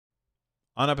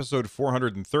On episode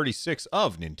 436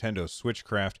 of Nintendo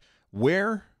Switchcraft,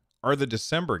 where are the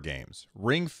December games?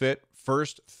 Ring Fit,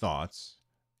 First Thoughts,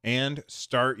 and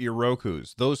Start Your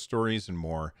Rokus. Those stories and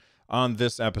more on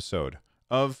this episode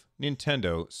of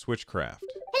Nintendo Switchcraft.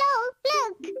 Hello,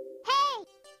 look! Hey,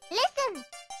 listen!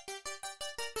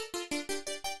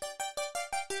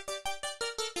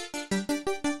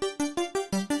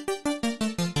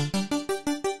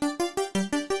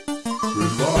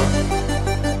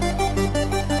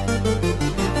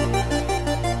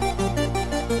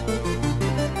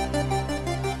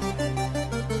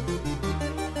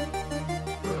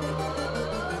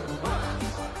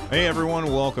 Hey everyone,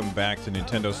 welcome back to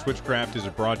Nintendo Switchcraft. Is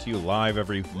brought to you live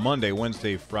every Monday,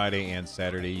 Wednesday, Friday, and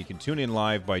Saturday. You can tune in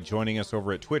live by joining us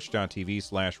over at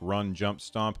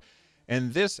twitch.tv/runjumpstomp.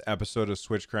 And this episode of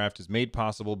Switchcraft is made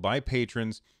possible by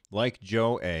patrons like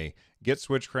Joe A. Get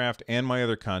Switchcraft and my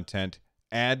other content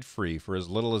ad-free for as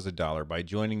little as $1 by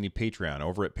joining the Patreon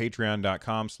over at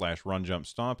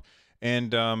patreon.com/runjumpstomp.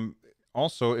 And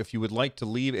also, if you would like to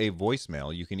leave a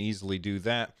voicemail, you can easily do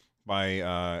that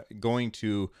by going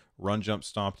to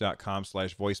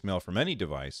runjumpstomp.com/voicemail from any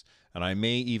device, and I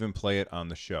may even play it on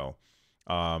the show.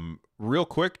 Real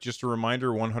quick, just a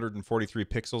reminder, 143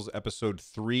 Pixels episode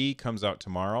 3 comes out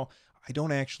tomorrow. I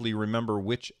don't actually remember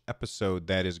which episode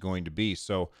that is going to be,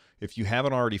 so if you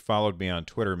haven't already followed me on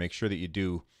Twitter, make sure that you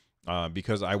do,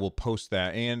 because I will post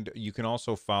that. And you can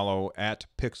also follow at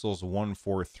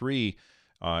Pixels143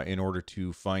 in order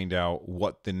to find out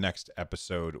what the next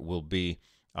episode will be.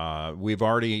 We've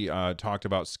already talked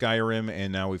about Skyrim,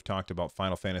 and now we've talked about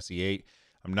Final Fantasy VIII.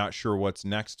 I'm not sure what's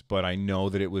next, but I know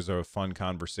that it was a fun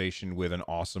conversation with an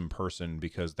awesome person,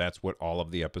 because that's what all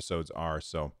of the episodes are.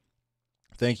 So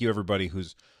thank you, everybody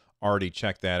who's already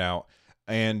checked that out.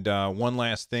 And one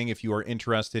last thing, if you are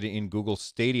interested in Google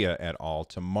Stadia at all,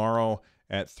 tomorrow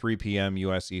at 3 p.m.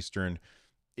 U.S. Eastern,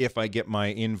 if I get my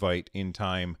invite in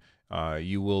time,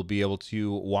 you will be able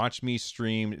to watch me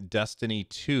stream Destiny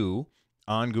 2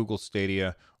 on Google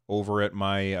Stadia over at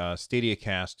my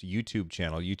StadiaCast YouTube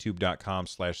channel,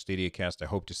 youtube.com/StadiaCast. I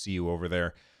hope to see you over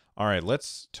there. All right,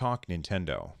 let's talk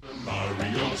Nintendo.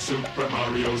 Super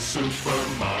Mario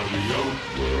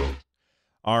World.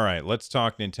 All right, let's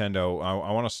talk Nintendo.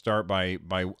 I want to start by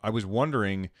I was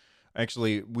wondering,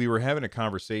 actually, we were having a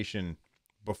conversation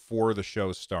before the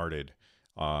show started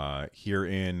here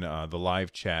in the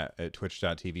live chat at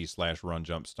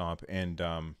twitch.tv/runjumpstomp, and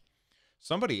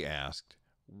somebody asked,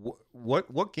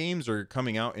 what games are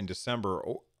coming out in December?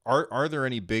 Are there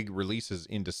any big releases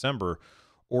in December,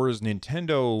 or is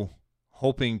Nintendo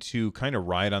hoping to kind of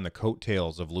ride on the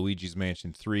coattails of Luigi's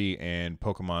Mansion 3 and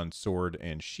Pokemon Sword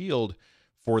and Shield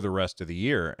for the rest of the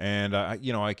year? And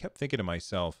I kept thinking to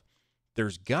myself,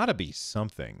 there's got to be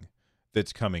something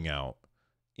that's coming out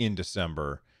in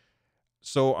December.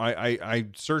 So I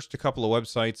searched a couple of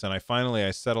websites, and I finally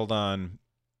settled on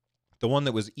the one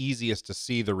that was easiest to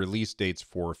see the release dates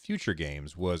for future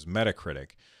games was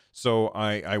Metacritic. So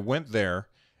I went there,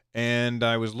 and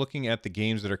I was looking at the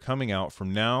games that are coming out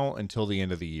from now until the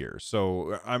end of the year.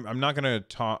 So I'm not going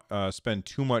to spend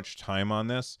too much time on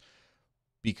this,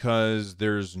 because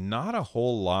there's not a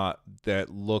whole lot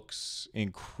that looks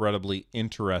incredibly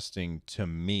interesting to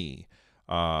me.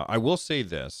 I will say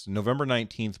this: November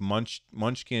 19th,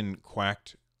 Munchkin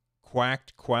Quacked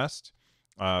Quest.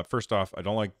 First off, I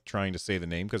don't like trying to say the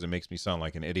name because it makes me sound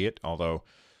like an idiot, although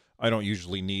I don't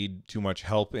usually need too much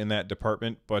help in that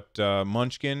department. But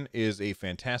Munchkin is a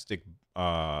fantastic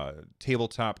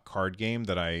tabletop card game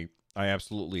that I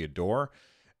absolutely adore,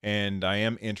 and I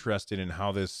am interested in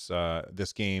how this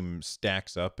game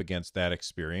stacks up against that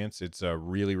experience. It's a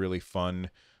really, really fun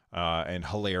and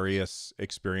hilarious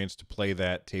experience to play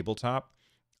that tabletop.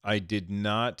 I did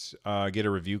not get a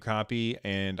review copy,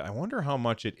 and I wonder how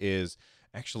much it is.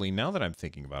 Actually, now that I'm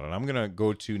thinking about it, I'm going to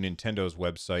go to Nintendo's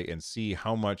website and see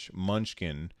how much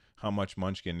Munchkin,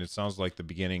 it sounds like the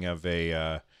beginning of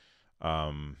a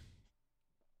rhyme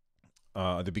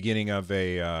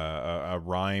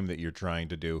that you're trying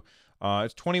to do.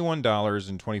 It's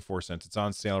 $21.24. It's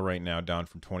on sale right now, down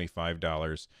from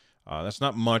 $25. That's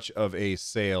not much of a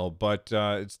sale, but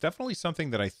it's definitely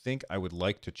something that I think I would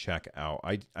like to check out.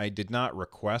 I did not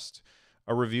request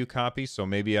a review copy, so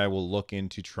maybe I will look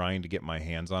into trying to get my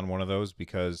hands on one of those,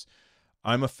 because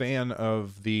I'm a fan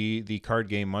of the card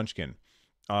game Munchkin.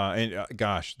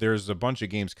 Gosh, there's a bunch of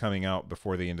games coming out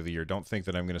before the end of the year. Don't think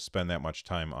that I'm going to spend that much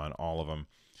time on all of them.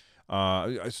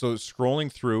 So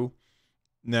scrolling through,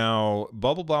 now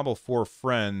Bubble Bobble for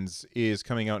Friends is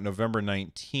coming out November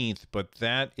 19th, but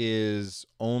that is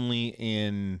only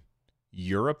in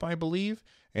Europe, I believe.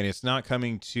 and it's not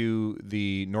coming to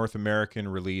the North American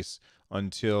release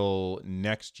until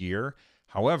next year.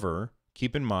 However,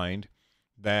 keep in mind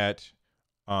that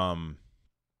um,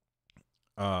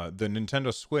 the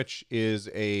Nintendo Switch is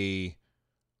a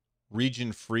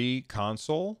region-free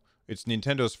console. It's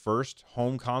Nintendo's first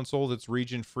home console that's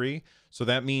region-free. So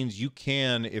that means you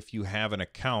can, if you have an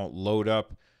account, load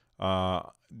up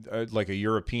like a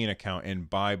European account and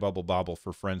buy Bubble Bobble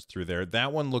for friends through there.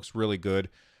 That one looks really good.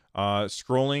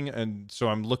 Scrolling, and so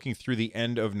I'm looking through the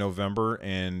end of November,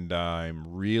 and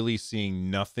I'm really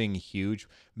seeing nothing huge.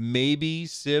 Maybe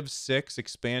Civ 6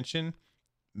 expansion.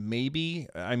 Maybe.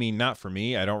 I mean, not for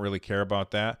me. I don't really care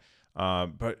about that.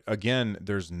 But again,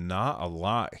 there's not a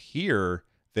lot here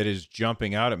that is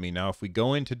jumping out at me. Now, if we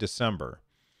go into December,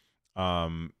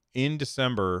 in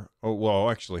December, oh, well,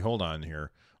 actually, hold on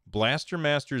here. Blaster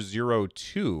Master Zero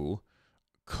 2,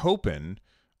 Copen.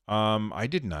 I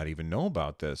did not even know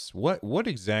about this. What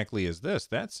exactly is this?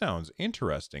 That sounds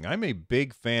interesting. I'm a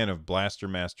big fan of Blaster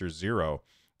Master Zero.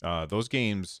 Those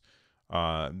games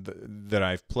that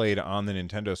I've played on the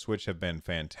Nintendo Switch have been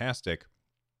fantastic.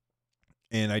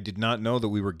 And I did not know that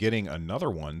we were getting another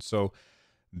one. So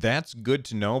that's good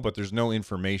to know, but there's no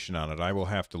information on it. I will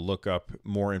have to look up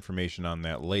more information on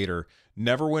that later.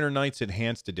 Neverwinter Nights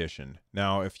Enhanced Edition.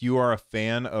 Now, if you are a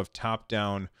fan of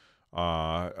top-down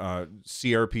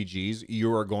CRPGs,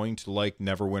 you are going to like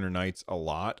Neverwinter Nights a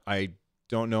lot. I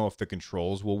don't know if the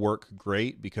controls will work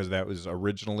great because that was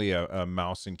originally a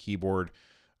mouse and keyboard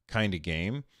kind of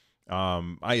game.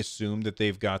 I assume that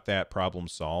they've got that problem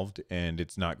solved and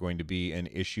it's not going to be an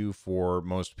issue for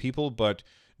most people, but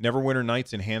Neverwinter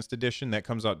Nights Enhanced Edition, that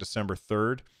comes out December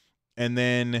 3rd. And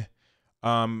then,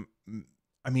 I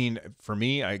mean, for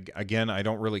me, I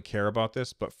don't really care about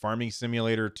this, but Farming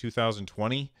Simulator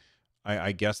 2020,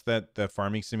 I guess that the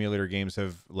Farming Simulator games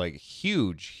have like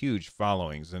huge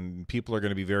followings, and people are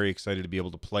going to be very excited to be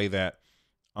able to play that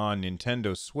on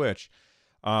Nintendo Switch.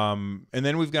 And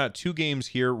then we've got two games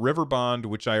here, River Bond,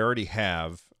 which I already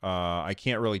have. I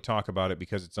can't really talk about it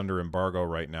because it's under embargo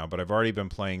right now, but I've already been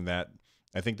playing that.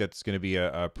 I think that's going to be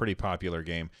a pretty popular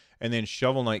game. And then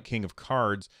Shovel Knight King of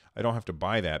Cards, I don't have to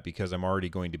buy that because I'm already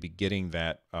going to be getting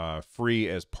that free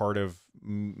as part of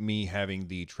me having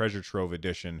the Treasure Trove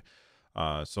edition.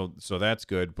 So that's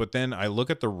good. But then I look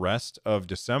at the rest of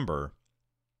December,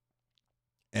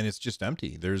 and it's just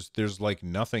empty. There's like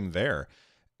nothing there.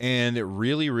 And it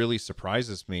really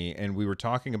surprises me. And we were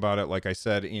talking about it, like I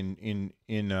said, in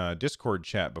Discord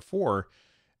chat before,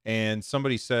 and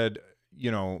somebody said, you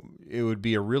know, it would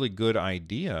be a really good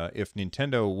idea if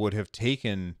Nintendo would have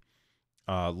taken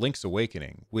Link's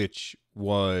Awakening, which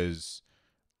was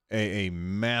a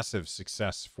massive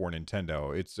success for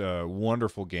Nintendo. It's a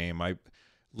wonderful game.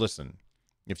 Listen,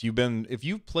 if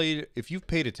you've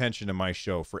paid attention to my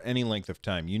show for any length of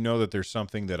time, you know that there's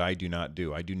something that I do not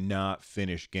do. I do not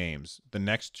finish games. The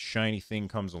next shiny thing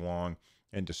comes along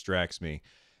and distracts me.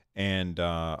 And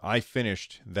I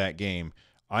finished that game.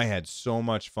 I had so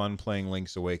much fun playing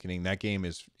Link's Awakening. That game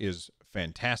is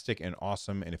fantastic and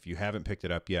awesome, and if you haven't picked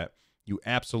it up yet, you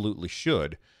absolutely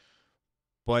should.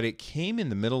 But it came in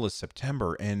the middle of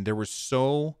September, and there was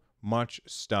so much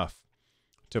stuff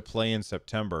to play in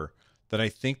September that I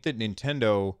think that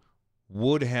Nintendo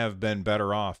would have been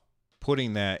better off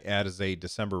putting that as a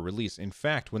December release. In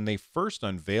fact, when they first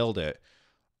unveiled it,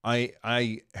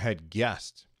 I had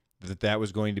guessed that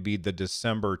was going to be the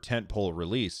December tentpole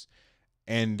release.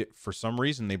 And for some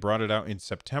reason, they brought it out in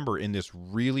September in this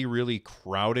really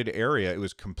crowded area. It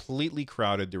was completely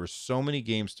crowded. There were so many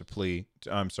games to play.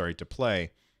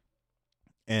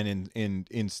 And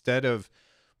instead of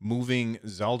moving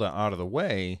Zelda out of the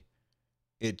way,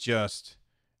 it just,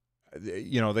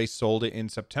 you know, they sold it in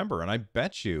September. And I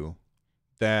bet you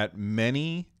that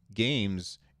many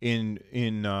games in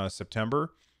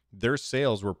September, their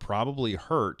sales were probably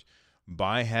hurt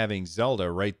by having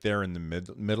Zelda right there in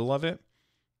the middle of it.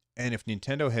 And if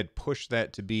Nintendo had pushed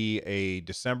that to be a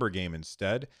December game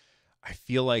instead, I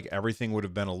feel like everything would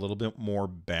have been a little bit more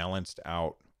balanced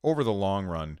out over the long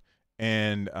run.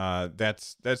 And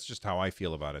that's just how I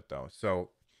feel about it, though.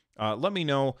 So let me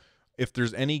know if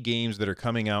there's any games that are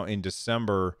coming out in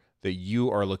December that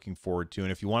you are looking forward to.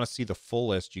 And if you want to see the full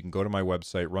list, you can go to my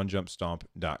website,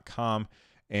 runjumpstomp.com.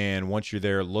 And once you're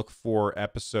there, look for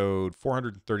episode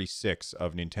 436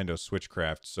 of Nintendo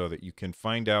Switchcraft so that you can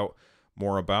find out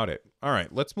more about it. All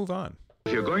right, let's move on.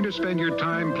 If you're going to spend your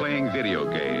time playing video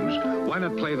games, why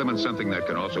not play them on something that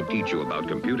can also teach you about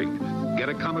computing? Get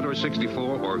a Commodore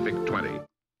 64 or VIC-20.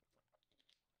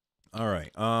 All right,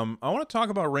 I want to talk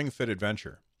about Ring Fit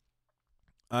Adventure.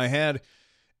 I had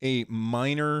a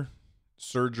minor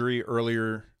surgery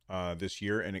earlier this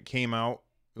year, and it came out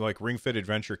like Ring Fit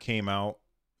Adventure came out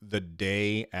the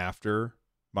day after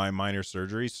my minor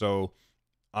surgery. So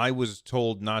I was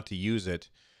told not to use it.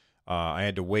 I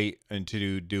had to wait and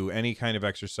to do any kind of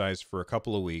exercise for a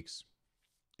couple of weeks.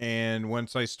 And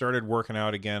once I started working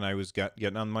out again, I was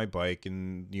getting on my bike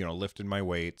and, lifting my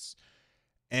weights.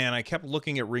 And I kept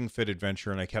looking at Ring Fit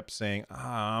Adventure and I kept saying,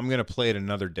 I'm going to play it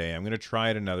another day. I'm going to try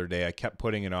it another day. I kept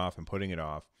putting it off and putting it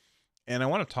off. And I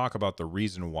want to talk about the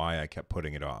reason why I kept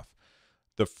putting it off.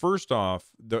 The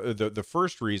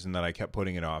first reason that I kept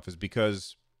putting it off is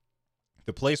because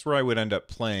the place where I would end up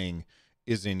playing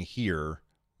is in here.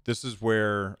 This is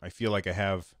where I feel like I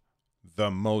have the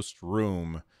most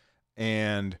room,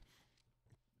 and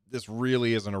this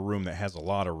really isn't a room that has a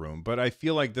lot of room, but I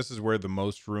feel like this is where the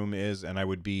most room is, and I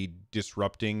would be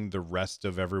disrupting the rest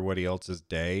of everybody else's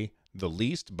day the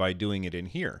least by doing it in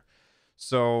here.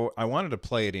 So I wanted to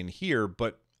play it in here,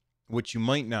 but what you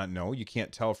might not know, you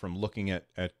can't tell from looking at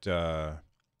the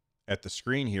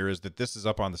screen here, is that this is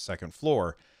up on the second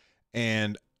floor.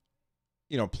 And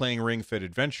playing Ring Fit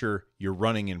Adventure, you're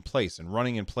running in place, and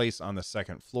running in place on the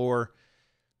second floor,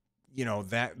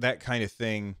 that kind of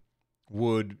thing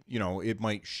would, it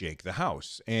might shake the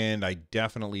house. And I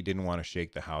definitely didn't want to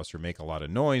shake the house or make a lot of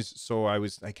noise. So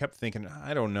I kept thinking,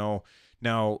 I don't know.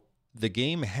 Now, the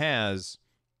game has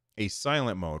a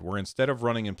silent mode where instead of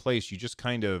running in place, you just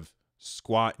kind of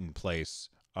squat in place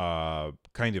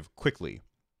kind of quickly.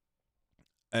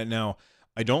 And now,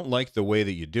 I don't like the way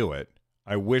that you do it.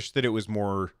 I wish that it was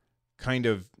more kind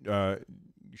of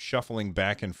shuffling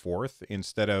back and forth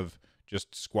instead of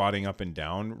just squatting up and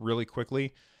down really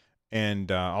quickly.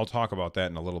 And I'll talk about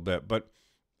that in a little bit. But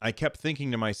I kept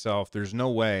thinking to myself, there's no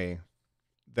way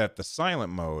that the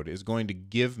silent mode is going to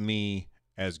give me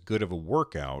as good of a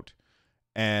workout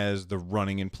as the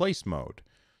running in place mode.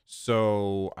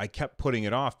 So I kept putting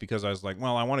it off because I was like,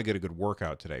 well, I want to get a good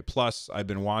workout today. Plus, I've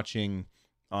been watching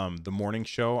the morning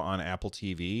show on Apple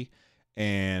TV,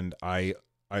 and I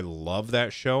love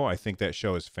that show. I think that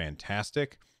show is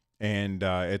fantastic. And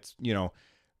it's,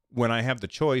 when I have the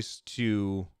choice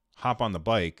to hop on the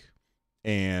bike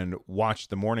and watch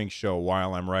the morning show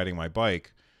while I'm riding my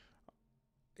bike,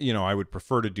 I would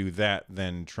prefer to do that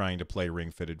than trying to play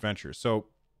Ring Fit Adventure. So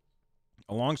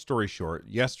a long story short,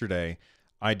 yesterday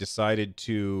I decided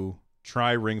to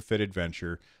try Ring Fit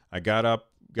Adventure. I got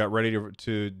up, got ready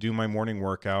to do my morning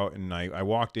workout, and I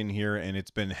walked in here, and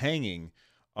it's been hanging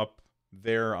up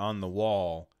there on the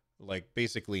wall, like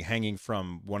basically hanging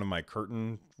from one of my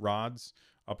curtain rods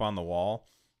up on the wall.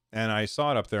 And I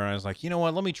saw it up there, and I was like, you know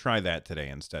what, let me try that today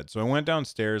instead. So I went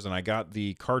downstairs, and I got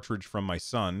the cartridge from my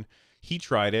son. He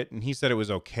tried it, and he said it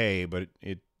was okay, but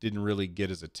it didn't really get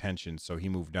his attention, so he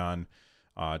moved on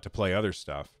to play other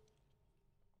stuff.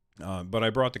 But I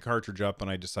brought the cartridge up,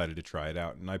 and I decided to try it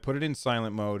out. And I put it in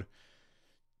silent mode.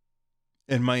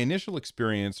 And my initial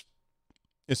experience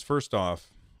is, first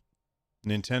off,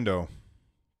 Nintendo,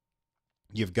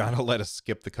 you've got to let us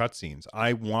skip the cutscenes.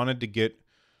 I wanted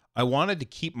to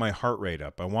keep my heart rate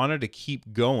up. I wanted to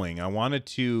keep going. I wanted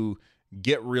to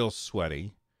get real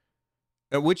sweaty,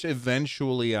 which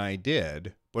eventually I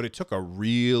did, but it took a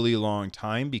really long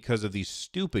time because of these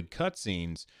stupid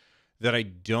cutscenes that I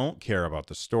don't care about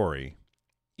the story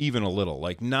even a little.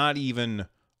 Like, not even,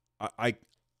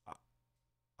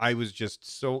 I was just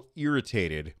so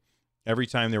irritated every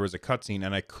time there was a cutscene,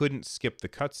 and I couldn't skip the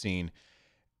cutscene,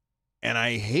 and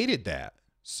I hated that.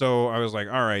 So I was like,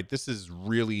 all right, this is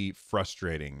really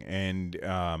frustrating and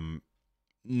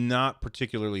not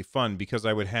particularly fun, because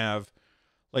I would have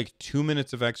like 2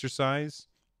 minutes of exercise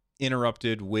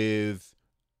interrupted with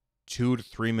 2 to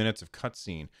 3 minutes of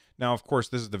cutscene. Now, of course,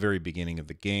 this is the very beginning of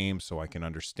the game, so I can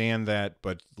understand that,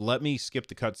 but let me skip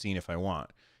the cutscene if I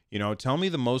want. Tell me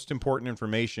the most important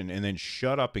information and then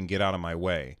shut up and get out of my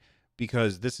way,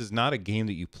 because this is not a game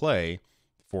that you play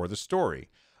for the story.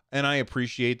 And I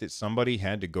appreciate that somebody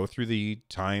had to go through the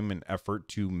time and effort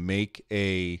to make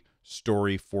a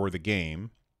story for the game,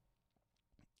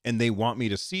 and they want me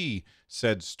to see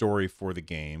said story for the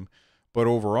game. But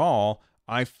overall,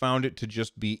 I found it to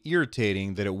just be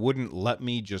irritating that it wouldn't let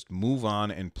me just move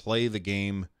on and play the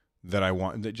game that I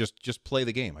want. Just play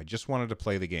the game. I just wanted to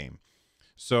play the game.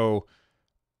 So,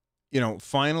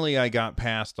 finally I got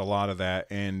past a lot of that,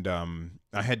 and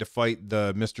I had to fight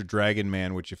the Mr. Dragon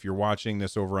Man, which, if you're watching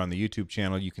this over on the YouTube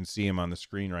channel, you can see him on the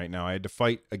screen right now. I had to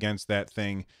fight against that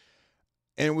thing,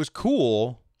 and it was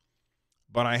cool,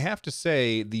 but I have to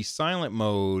say the silent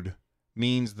mode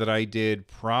means that I did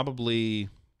probably,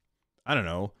 I don't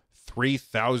know,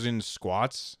 3,000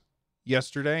 squats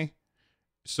yesterday.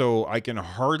 so I can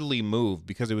hardly move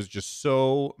because it was just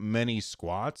so many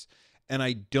squats. And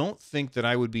I don't think that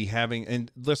I would be having,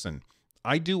 and listen,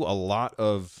 I do a lot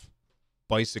of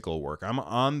bicycle work. I'm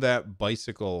on that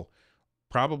bicycle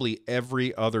probably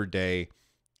every other day.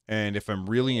 And if I'm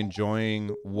really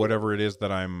enjoying whatever it is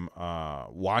that I'm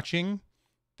watching,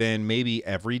 then maybe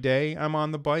every day I'm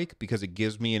on the bike because it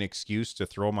gives me an excuse to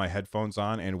throw my headphones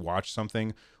on and watch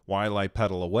something while I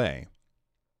pedal away.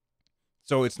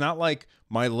 So it's not like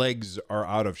my legs are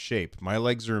out of shape. My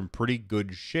legs are in pretty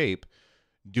good shape.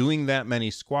 Doing that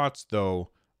many squats though,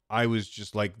 I was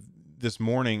just like this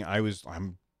morning I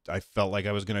felt like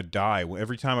I was going to die.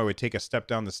 Every time I would take a step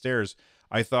down the stairs,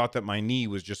 I thought that my knee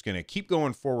was just going to keep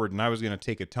going forward and I was going to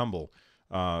take a tumble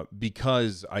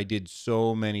because I did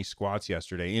so many squats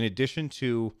yesterday. In addition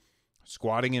to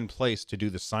squatting in place to do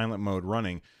the silent mode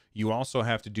running, you also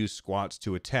have to do squats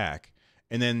to attack.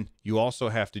 And then you also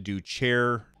have to do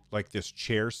chair, like this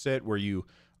chair sit where you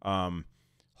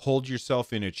hold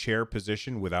yourself in a chair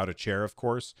position without a chair, of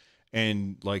course,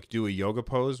 and like do a yoga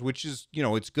pose, which is,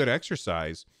 it's good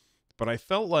exercise. But I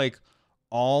felt like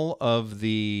all of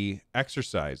the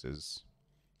exercises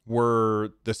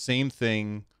were the same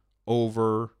thing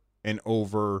over and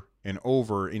over and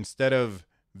over instead of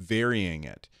varying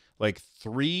it. Like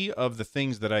 3 of the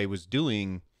things that I was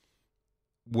doing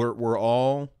were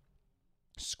all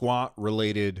squat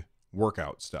related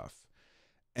workout stuff.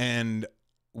 And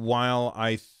while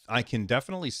I can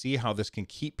definitely see how this can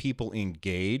keep people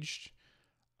engaged,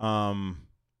 I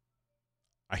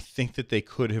think that they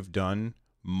could have done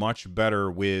much better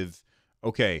with,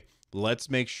 okay, let's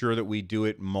make sure that we do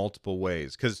it multiple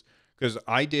ways. Because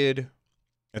I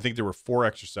think there were 4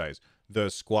 exercises. The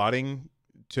squatting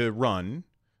to run,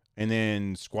 and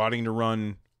then squatting to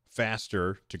run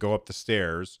faster to go up the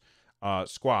stairs,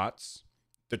 squats,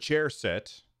 the chair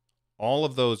sit. All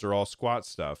of those are all squat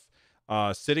stuff.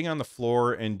 Sitting on the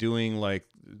floor and doing like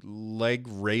leg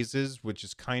raises, which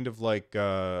is kind of like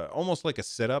almost like a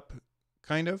sit-up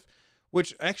kind of,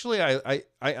 which actually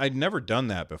I'd never done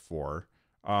that before.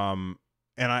 And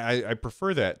I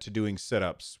prefer that to doing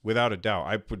sit-ups without a doubt.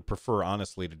 I would prefer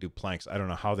honestly to do planks. I don't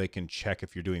know how they can check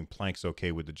if you're doing planks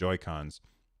okay with the Joy-Cons.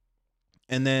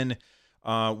 And then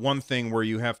one thing where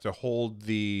you have to hold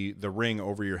the ring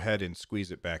over your head and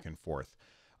squeeze it back and forth.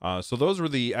 So those were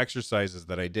the exercises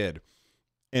that I did.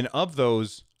 And of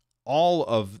those,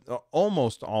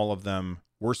 almost all of them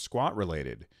were squat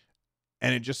related.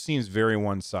 And it just seems very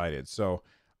one-sided. So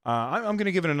I'm going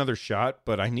to give it another shot,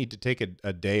 but I need to take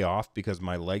a day off because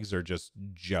my legs are just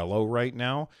jello right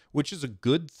now, which is a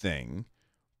good thing.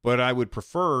 But I would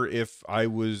prefer if I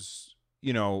was,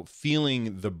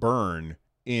 feeling the burn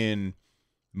in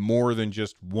more than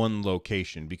just one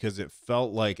location, because it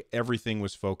felt like everything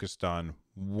was focused on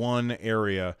one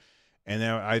area. And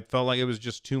then I felt like it was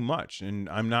just too much. And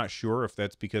I'm not sure if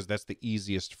that's because that's the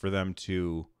easiest for them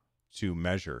to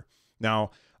measure.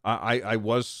 Now, I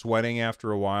was sweating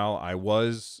after a while. I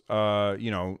was,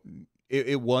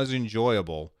 it was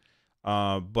enjoyable.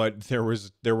 But there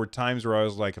were times where I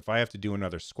was like, if I have to do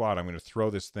another squat, I'm going to throw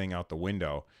this thing out the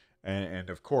window. And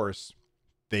of course,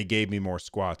 they gave me more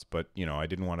squats, but I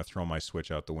didn't want to throw my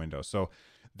Switch out the window. So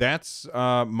that's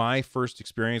my first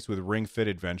experience with Ring Fit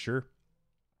Adventure.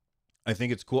 I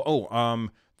think it's cool. Oh,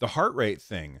 the heart rate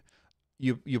thing.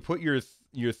 You put your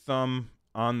thumb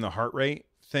on the heart rate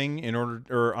thing in order,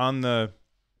 or on the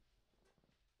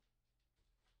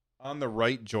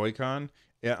right Joy-Con,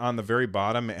 on the very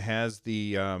bottom, it has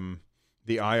the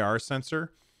IR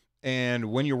sensor, and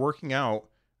when you're working out,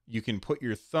 you can put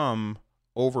your thumb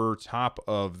over top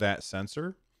of that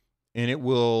sensor, and it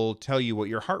will tell you what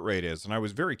your heart rate is. And I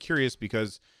was very curious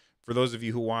because for those of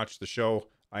you who watch the show,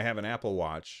 I have an Apple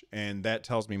Watch, and that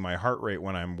tells me my heart rate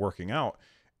when I'm working out.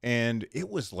 And it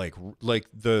was like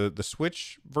the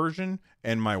Switch version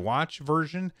and my watch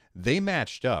version, they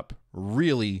matched up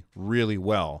really, really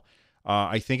well.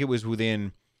 I think it was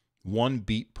within 1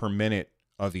 beat per minute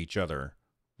of each other,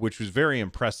 which was very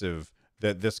impressive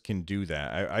that this can do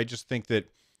that. I just think that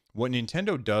what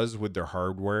Nintendo does with their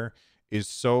hardware is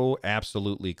so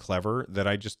absolutely clever that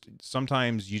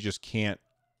sometimes you just can't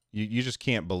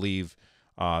believe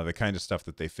the kind of stuff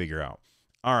that they figure out.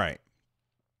 All right.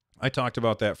 I talked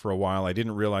about that for a while. I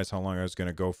didn't realize how long I was going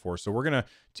to go for. So we're going to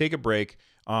take a break.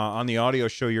 On the audio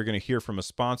show, you're going to hear from a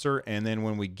sponsor. And then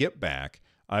when we get back,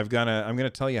 I'm going to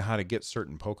tell you how to get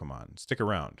certain Pokemon. Stick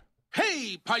around.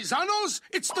 Hey, paisanos,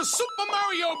 it's the Super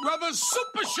Mario Brothers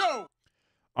Super Show.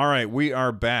 All right, we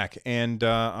are back. And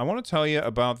I want to tell you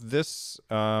about this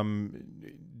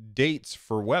dates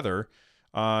for weather.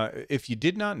 If you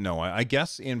did not know, I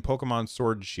guess in Pokemon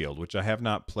Sword and Shield, which I have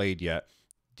not played yet,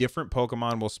 different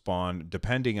Pokemon will spawn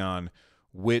depending on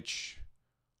which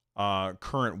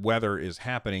current weather is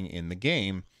happening in the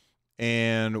game.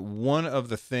 And one of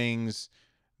the things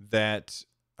that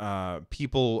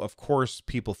people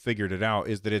figured it out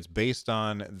is that it's based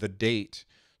on the date.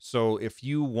 So if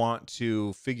you want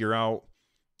to figure out,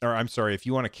 or I'm sorry, if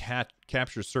you want to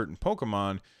capture certain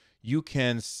Pokemon, you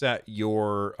can set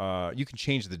your, you can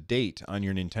change the date on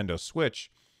your Nintendo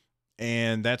Switch,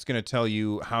 and that's going to tell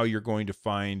you how you're going to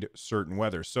find certain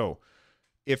weather. So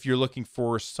if you're looking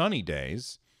for sunny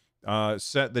days,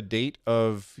 set the date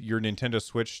of your Nintendo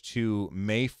Switch to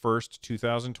May 1st,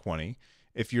 2020.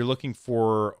 If you're looking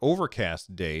for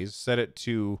overcast days, set it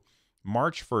to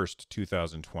March 1st,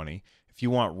 2020. If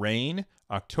you want rain,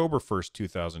 October 1st,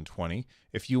 2020.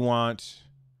 If you want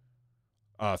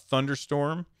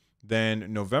thunderstorm,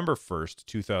 then November 1st,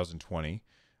 2020.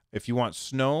 If you want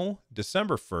snow,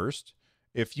 December 1st.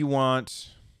 If you want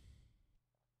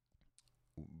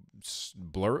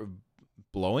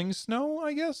blowing snow,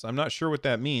 I guess, I'm not sure what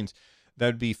that means,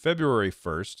 that'd be February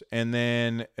 1st. And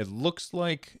then it looks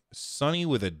like sunny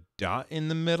with a dot in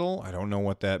the middle. I don't know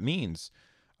what that means.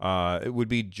 It would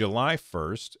be July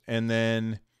 1st. And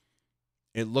then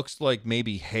it looks like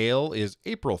maybe hail is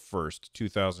April 1st,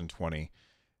 2020.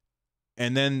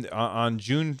 And then on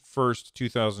June 1st,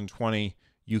 2020,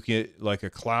 you get like a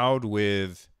cloud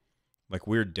with like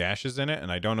weird dashes in it,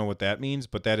 and I don't know what that means,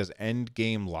 but that is end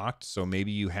game locked, so maybe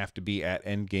you have to be at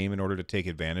end game in order to take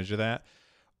advantage of that.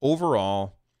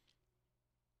 Overall,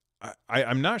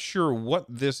 I'm not sure what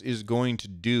this is going to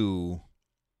do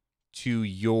to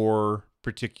your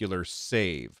particular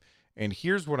save. And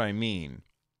here's what I mean.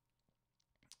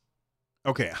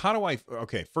 Okay,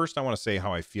 first I want to say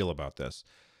how I feel about this.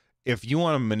 If you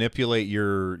want to manipulate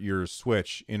your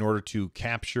Switch in order to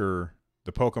capture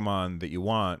the Pokemon that you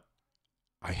want,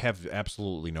 I have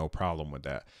absolutely no problem with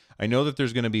that. I know that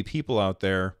there's going to be people out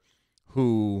there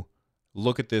who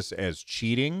look at this as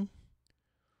cheating,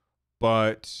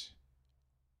 but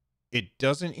it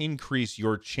doesn't increase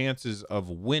your chances of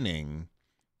winning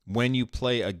when you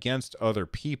play against other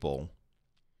people.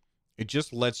 It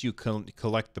just lets you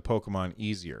collect the Pokemon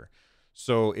easier.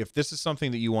 So if this is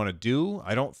something that you want to do,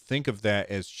 I don't think of that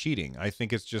as cheating. I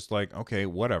think it's just like, okay,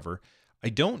 whatever. I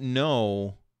don't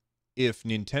know if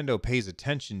Nintendo pays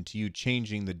attention to you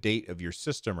changing the date of your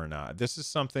system or not. This is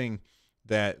something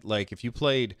that, like, if you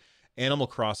played Animal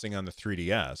Crossing on the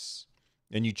 3DS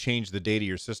and you change the date of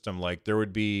your system, like, there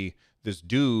would be this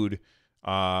dude,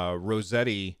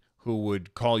 Rossetti, who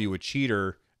would call you a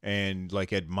cheater and,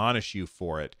 like, admonish you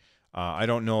for it. I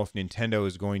don't know if Nintendo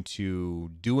is going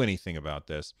to do anything about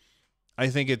this. I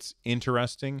think it's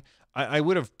interesting. I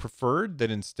would have preferred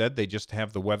that instead they just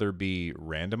have the weather be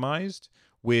randomized,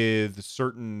 with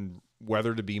certain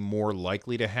weather to be more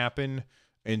likely to happen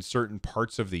in certain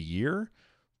parts of the year.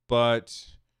 But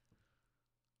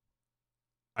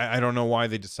I don't know why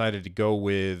they decided to go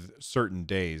with certain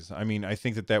days. I mean, I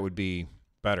think that would be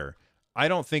better. I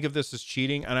don't think of this as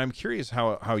cheating, and I'm curious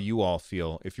how you all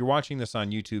feel. If you're watching this on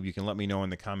YouTube, you can let me know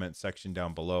in the comment section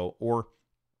down below, or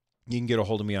you can get a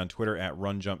hold of me on Twitter at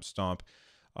RunJumpStomp.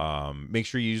 Make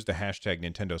sure you use the hashtag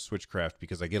Nintendo Switchcraft,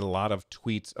 because I get a lot of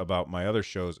tweets about my other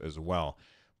shows as well.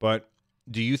 But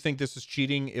do you think this is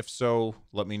cheating? If so,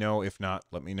 let me know. If not,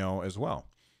 let me know as well.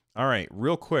 All right,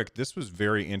 real quick, this was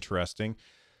very interesting.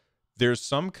 There's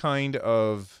some kind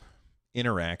of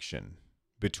interaction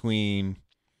between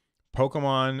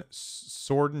Pokemon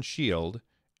Sword and Shield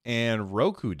and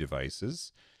Roku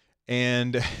devices.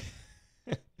 And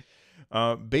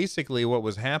basically what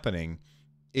was happening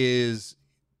is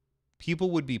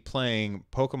people would be playing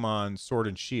Pokemon Sword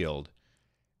and Shield,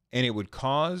 and it would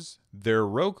cause their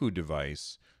Roku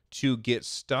device to get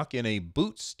stuck in a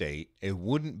boot state. It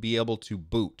wouldn't be able to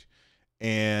boot.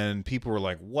 And people were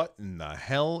like, what in the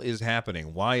hell is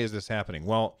happening? Why is this happening?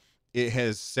 Well, it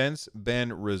has since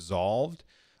been resolved.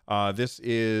 This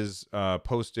is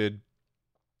posted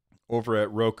over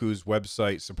at Roku's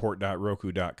website,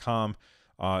 support.roku.com.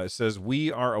 It says,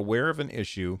 we are aware of an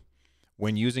issue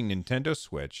when using Nintendo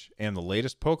Switch and the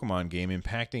latest Pokemon game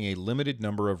impacting a limited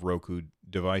number of Roku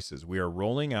devices. We are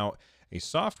rolling out a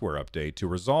software update to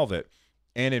resolve it,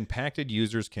 and impacted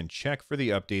users can check for the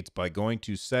updates by going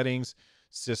to Settings,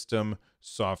 System,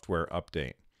 Software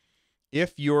Update.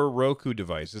 If your Roku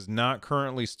device is not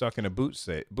currently stuck in a boot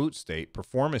state,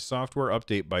 perform a software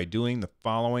update by doing the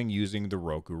following using the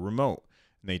Roku remote.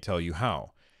 And they tell you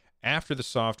how. After the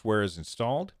software is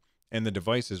installed and the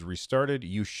device is restarted,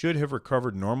 you should have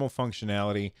recovered normal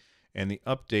functionality and the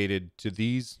updated to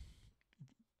these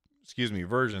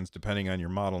versions depending on your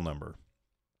model number.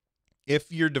 If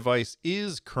your device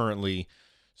is currently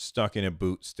stuck in a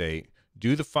boot state,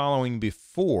 do the following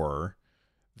before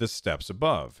the steps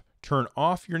above. Turn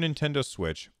off your Nintendo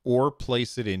Switch or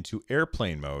place it into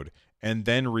airplane mode and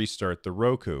then restart the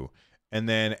Roku. And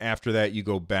then after that, you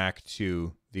go back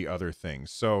to the other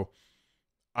things. So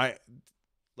I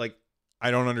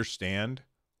don't understand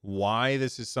why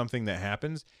this is something that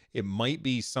happens. It might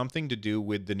be something to do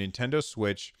with the Nintendo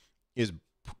Switch is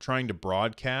trying to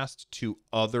broadcast to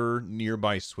other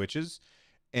nearby Switches,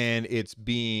 and it's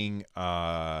being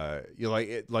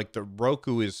like the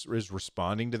Roku is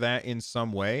responding to that in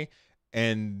some way,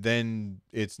 and then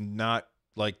it's not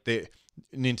like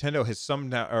Nintendo has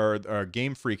somehow, or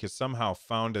Game Freak has somehow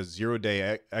found a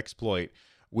 0-day exploit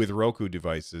with Roku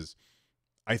devices.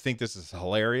 I think this is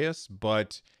hilarious,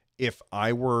 but if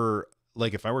I were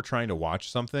trying to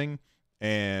watch something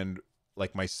and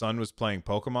like my son was playing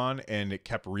Pokemon and it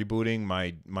kept rebooting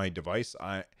my device,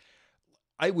 I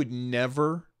would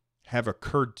never have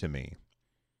occurred to me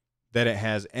that it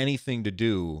has anything to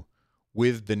do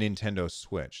with the Nintendo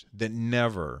Switch. That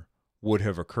never would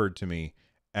have occurred to me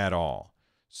at all.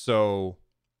 So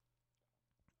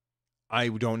I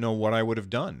don't know what I would have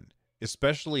done,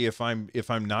 especially if I'm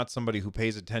not somebody who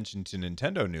pays attention to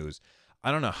Nintendo news.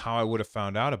 I don't know how I would have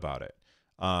found out about it.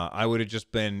 I would have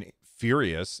just been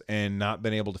furious and not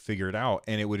been able to figure it out,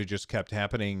 and it would have just kept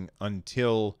happening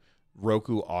until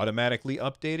Roku automatically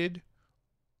updated.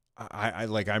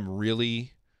 I'm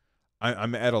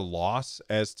at a loss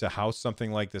as to how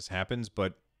something like this happens,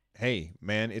 but hey,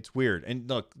 man, it's weird. And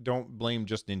look, don't blame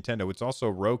just Nintendo. It's also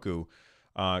Roku.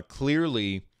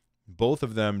 Clearly, both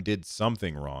of them did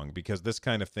something wrong because this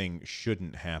kind of thing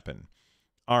shouldn't happen.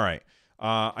 All right.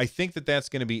 I think that's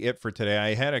going to be it for today.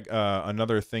 I had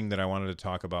another thing that I wanted to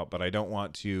talk about, but I don't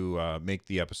want to make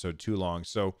the episode too long.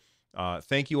 So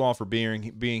thank you all for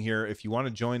being here. If you want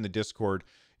to join the Discord,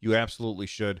 you absolutely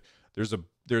should. There's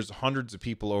hundreds of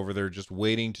people over there just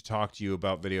waiting to talk to you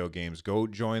about video games. Go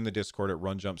join the Discord at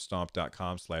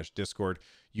runjumpstomp.com/Discord.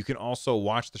 You can also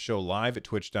watch the show live at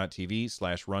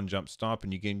twitch.tv/runjumpstomp,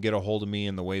 and you can get a hold of me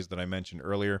in the ways that I mentioned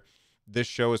earlier. This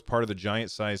show is part of the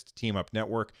giant-sized Team Up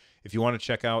Network. If you want to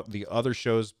check out the other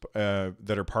shows that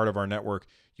are part of our network,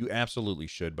 you absolutely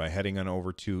should by heading on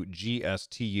over to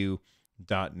gstu.net.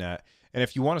 And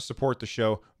if you want to support the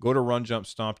show, go to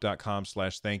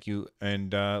runjumpstomp.com/thank-you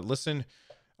and listen.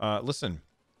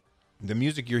 The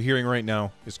music you're hearing right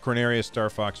now is Corneria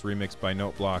Star Fox remixed by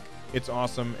Noteblock. It's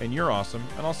awesome, and you're awesome,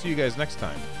 and I'll see you guys next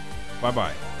time.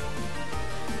 Bye-bye.